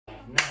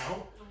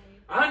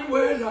And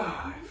we're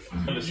live!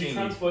 You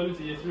transferred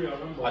into year 3, I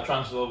remember. I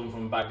transferred over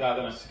from Baghdad,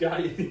 didn't Sky.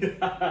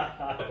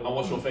 And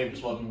what's your favourite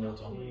sparkling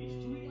water?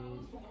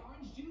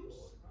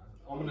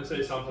 I'm gonna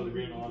say Santa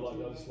Green. I like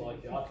that. I just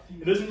like it.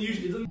 It doesn't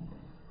usually.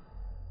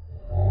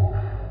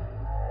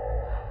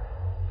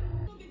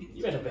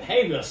 You better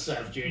behave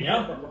yourself,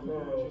 Junior.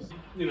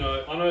 You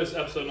know, I know it's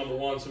episode number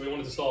 1, so we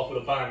wanted to start off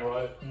with a bang,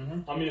 right?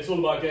 I mean, it's all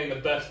about getting the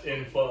best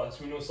in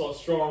first. We want to start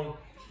strong.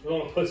 We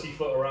don't want to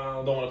pussyfoot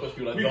around. Don't want to push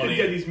people like we Donnie.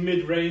 could get these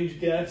mid-range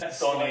guests.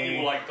 Donnie.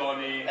 People like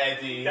Donnie.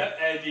 Eddie.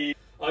 Eddie.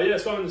 Yeah,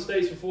 so I'm in the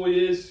States for 4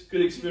 years.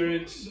 Good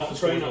experience. I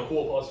train at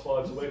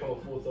 5:15, so wake up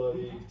at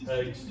 4:30.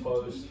 Eggs,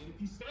 toast.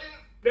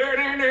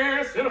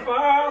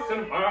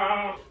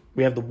 Cinephile.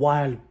 We have the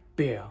wild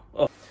beer.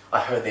 Oh.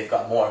 I heard they've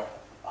got more.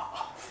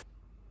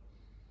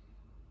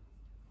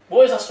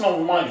 What does that smell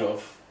remind you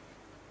of?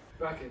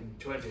 Back in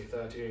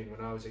 2013, when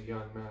I was a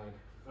young man,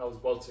 I was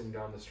waltzing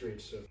down the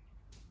streets of...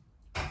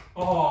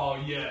 Oh,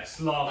 yes,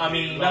 lovely. I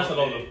mean, that's a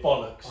lot of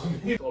bollocks.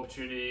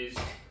 Opportunities.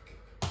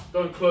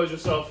 Don't close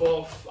yourself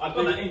off. I've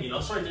got that in, you know.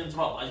 Sorry to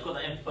interrupt. I just got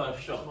that in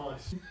first shot.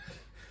 Nice.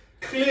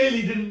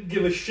 Clearly didn't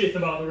give a shit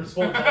about the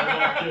response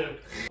I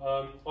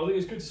think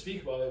it's good to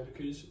speak about it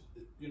because,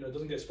 you know, it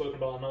doesn't get spoken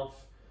about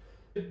enough.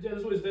 Yeah,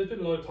 there's been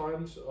a lot of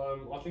times.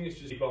 I think it's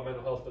just about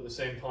mental health, but at the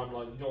same time,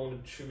 like, you don't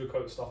want to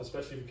sugarcoat stuff,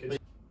 especially for kids.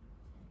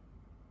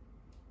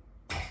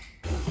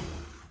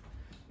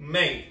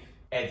 Mate,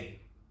 Eddie.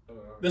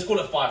 Let's call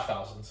it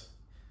 5,000.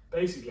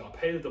 Basically, I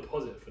paid a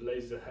deposit for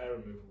laser hair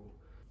removal.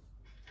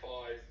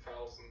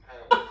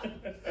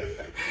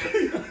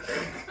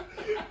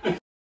 £5,000.